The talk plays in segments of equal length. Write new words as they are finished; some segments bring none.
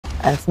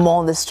And for more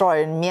on this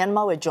story, in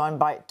Myanmar, we're joined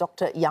by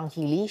Dr.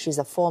 Yanghee Lee. She's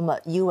a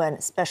former UN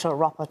Special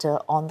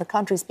Rapporteur on the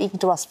country, speaking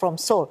to us from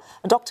Seoul.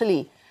 Dr.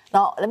 Lee,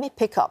 now let me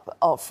pick up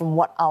from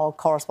what our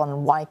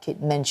correspondent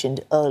Wykit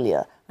mentioned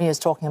earlier when he was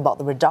talking about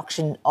the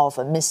reduction of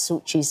Ms.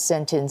 Suu Kyi's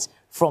sentence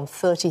from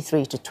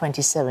 33 to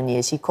 27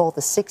 years. He called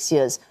the 6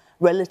 years,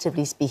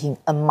 relatively speaking,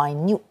 a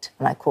minute,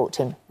 and I quote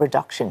him,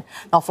 reduction.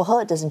 Now, for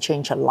her, it doesn't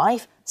change her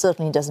life,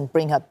 certainly doesn't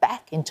bring her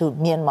back into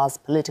Myanmar's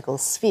political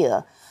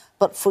sphere.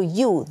 But for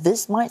you,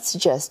 this might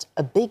suggest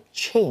a big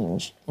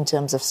change in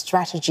terms of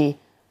strategy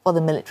for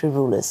the military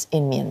rulers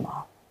in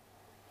Myanmar.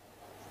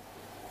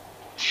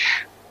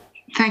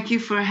 Thank you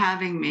for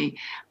having me.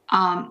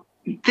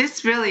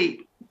 This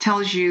really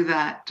tells you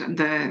that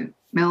the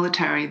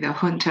military, the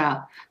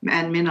junta,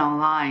 and Min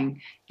Aung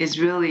Hlaing is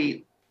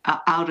really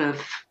out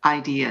of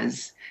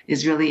ideas,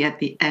 is really at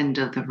the end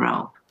of the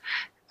rope.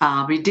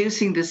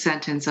 Reducing the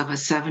sentence of a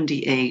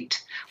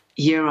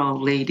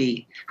 78-year-old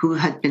lady who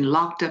had been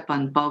locked up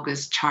on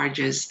bogus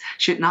charges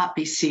should not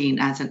be seen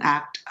as an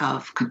act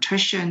of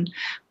contrition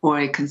or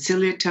a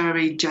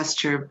conciliatory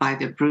gesture by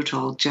the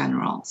brutal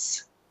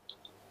generals.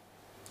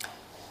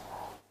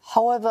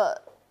 However,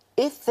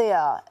 if they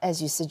are,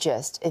 as you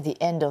suggest, at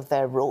the end of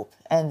their rope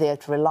and they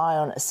have to rely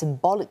on a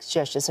symbolic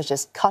gesture such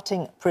as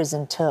cutting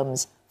prison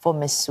terms for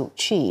Ms. Suu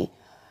Kyi,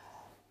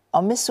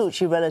 Ms. Suu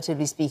Kyi,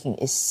 relatively speaking,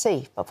 is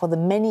safe, but for the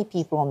many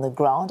people on the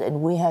ground,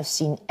 and we have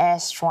seen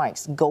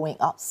airstrikes going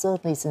up,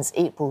 certainly since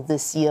April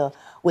this year,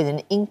 with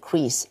an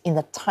increase in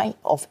the type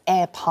of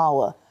air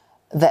power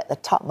that the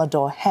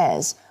Tatmadaw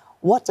has,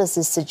 what does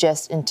this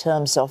suggest in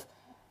terms of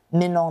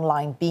Min Aung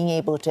Hlaing being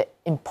able to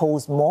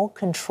impose more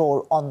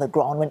control on the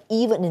ground when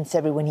even in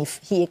February, when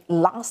he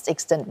last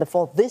extended,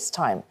 before this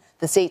time,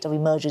 the state of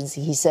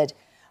emergency, he said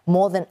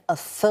more than a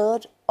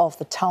third of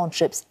the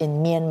townships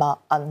in Myanmar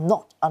are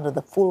not under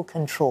the full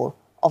control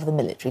of the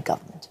military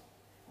government?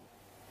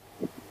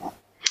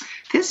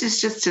 This is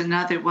just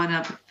another one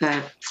of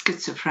the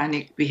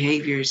schizophrenic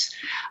behaviors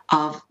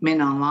of Min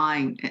Aung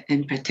Hlaing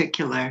in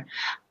particular.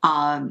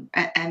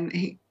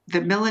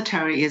 The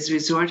military is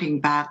resorting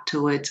back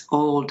to its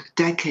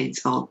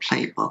decades-old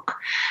playbook.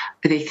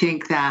 They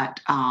think that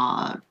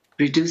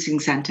reducing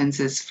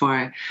sentences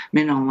for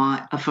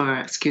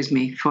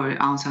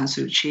Aung San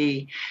Suu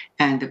Kyi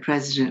and the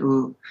President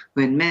Wu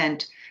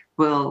Win-Myint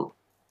will,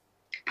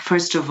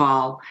 first of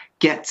all,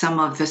 get some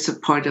of the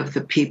support of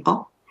the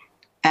people,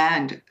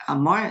 and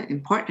more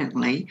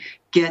importantly,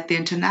 get the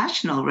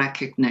international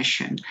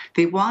recognition.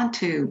 They want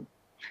to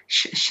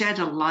shed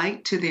a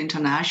light to the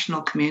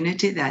international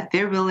community that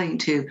they're willing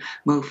to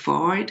move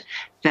forward,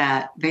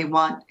 that they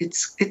want,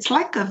 it's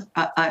like a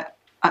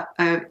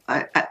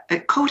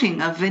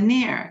coating of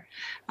veneer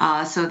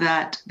so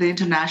that the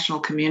international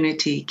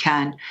community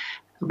can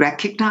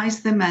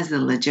recognize them as the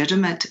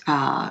legitimate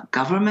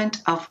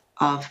government of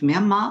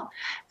Myanmar.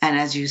 And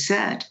as you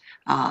said,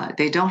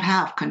 they don't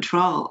have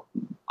control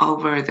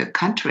over the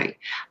country.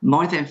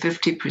 More than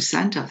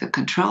 50% of the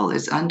control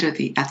is under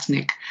the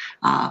ethnic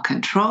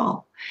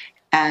control.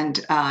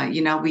 And,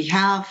 we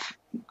have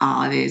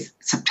the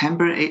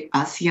September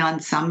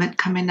ASEAN summit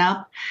coming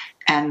up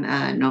and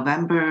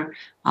November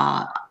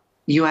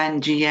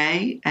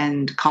UNGA,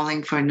 and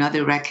calling for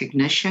another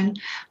recognition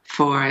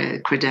for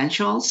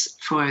credentials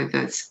for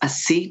a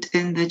seat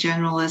in the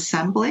General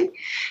Assembly.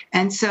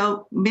 And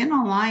so Min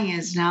Aung Hlaing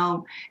is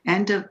now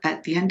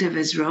at the end of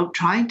his rope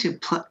trying to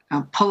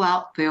pull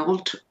out the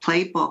old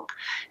playbook.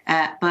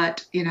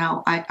 But,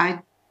 I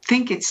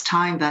think it's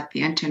time that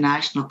the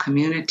international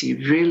community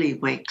really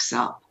wakes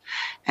up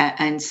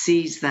and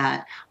sees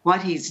that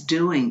what he's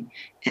doing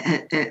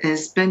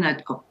has been a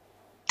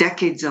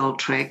decades-old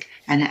trick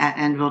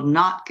and will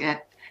not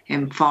get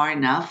him far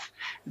enough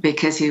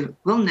because he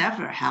will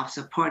never have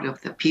support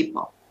of the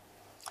people.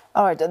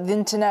 All right, the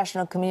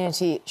international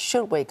community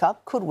should wake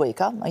up, could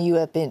wake up.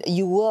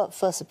 You were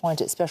first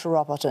appointed Special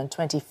Rapporteur in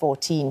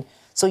 2014,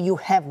 so you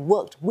have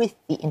worked with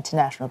the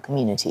international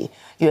community.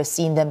 You have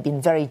seen them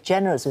being very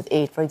generous with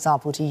aid, for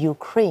example, to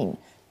Ukraine.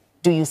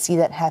 Do you see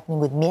that happening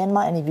with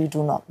Myanmar? And if you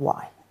do not,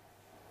 why?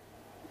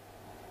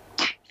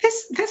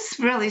 This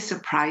really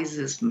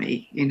surprises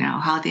me,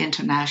 how the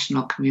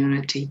international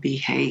community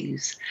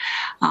behaves.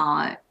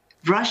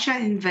 Russia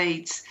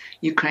invades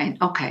Ukraine.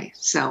 Okay,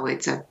 so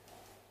it's a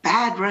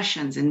bad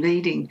Russians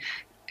invading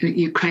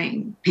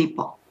Ukraine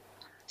people.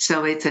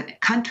 So it's a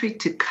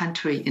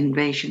country-to-country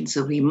invasion,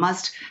 so we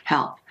must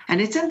help.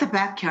 And it's in the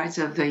backyards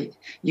of the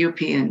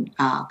European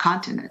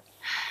continent.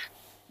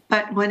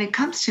 But when it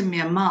comes to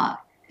Myanmar,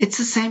 it's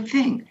the same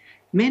thing.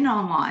 Min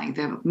Aung Hlaing,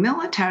 the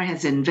military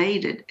has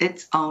invaded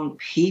its own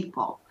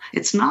people.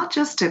 It's not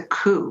just a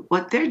coup.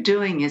 What they're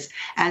doing is,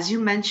 as you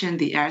mentioned,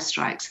 the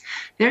airstrikes.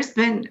 There's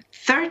been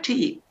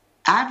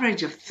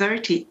average of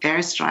 30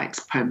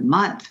 airstrikes per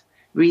month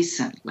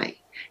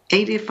recently.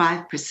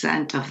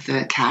 85% of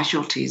the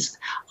casualties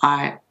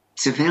are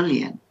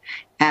civilian,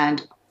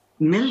 and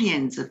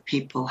millions of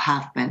people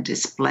have been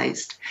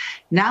displaced.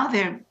 Now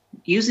they're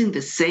using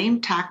the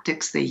same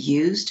tactics they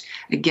used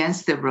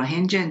against the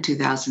Rohingya in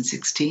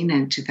 2016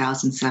 and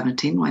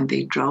 2017 when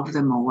they drove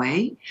them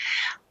away.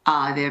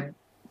 They're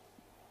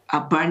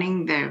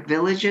burning their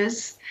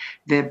villages,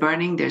 they're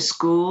burning their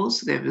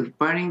schools, they're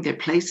burning their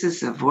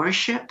places of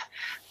worship.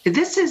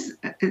 This is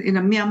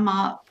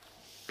Myanmar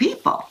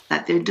people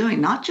that they're doing,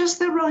 not just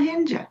the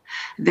Rohingya.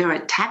 They're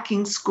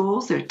attacking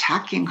schools, they're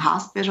attacking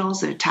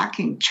hospitals, they're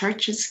attacking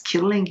churches,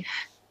 killing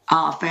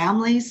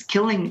families,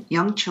 killing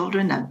young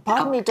children, and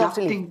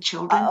abducting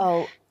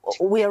children.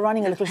 We are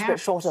running a little bit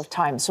short of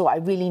time, so I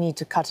really need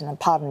to cut in, and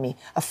pardon me.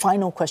 A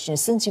final question,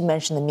 since you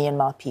mentioned the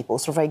Myanmar people.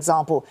 So, for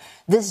example,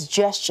 this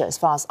gesture, as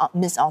far as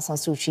Ms. Aung San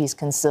Suu Kyi is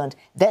concerned,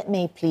 that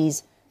may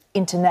please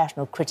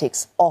international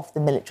critics of the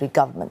military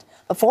government.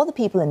 But for the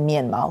people in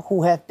Myanmar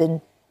who have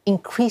been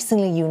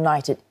increasingly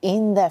united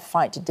in their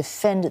fight to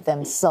defend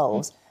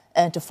themselves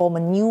and to form a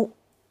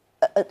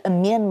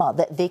Myanmar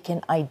that they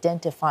can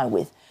identify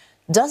with,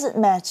 does it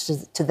matter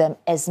to them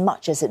as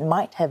much as it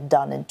might have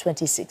done in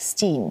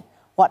 2016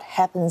 what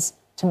happens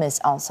to Ms.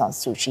 Aung San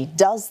Suu Kyi?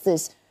 Does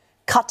this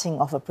cutting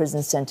of a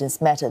prison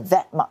sentence matter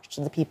that much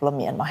to the people of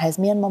Myanmar? Has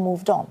Myanmar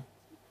moved on?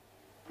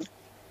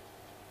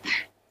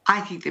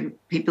 I think the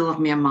people of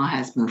Myanmar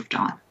has moved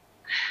on.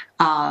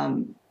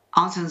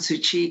 Aung San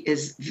Suu Kyi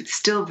is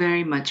still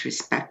very much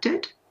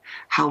respected.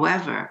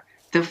 However,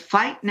 the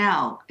fight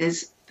now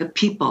is the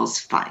people's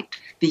fight,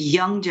 the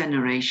young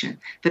generation.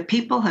 The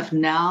people have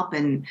now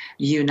been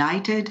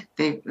united.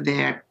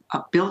 They're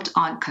built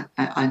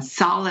on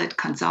solid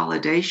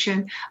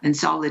consolidation and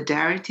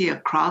solidarity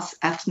across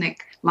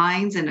ethnic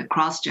lines and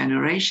across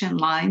generation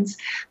lines.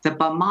 The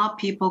Bama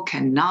people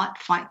cannot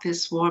fight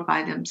this war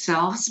by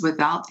themselves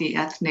without the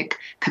ethnic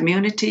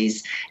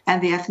communities,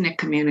 and the ethnic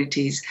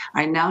communities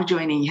are now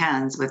joining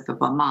hands with the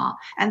Bama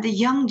and the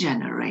young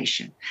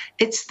generation.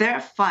 It's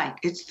their fight.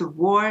 It's the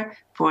war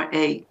for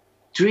a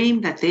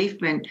dream that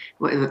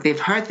they've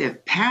heard their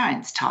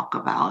parents talk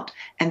about,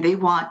 and they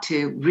want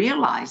to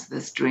realize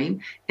this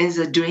dream is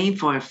a dream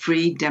for a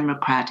free,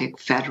 democratic,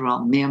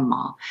 federal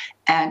Myanmar.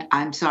 And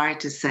I'm sorry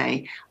to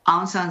say,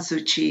 Aung San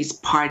Suu Kyi's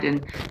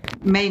pardon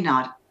may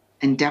not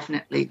and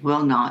definitely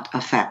will not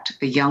affect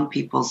the young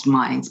people's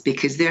minds,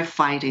 because they're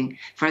fighting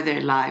for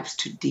their lives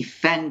to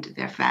defend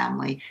their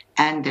family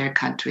and their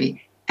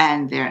country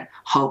and their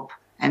hope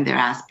and their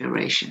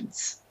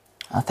aspirations.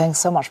 Thanks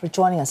so much for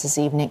joining us this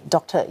evening,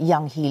 Dr.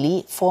 Yanghee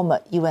Lee, former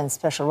UN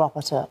Special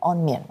Rapporteur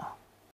on Myanmar.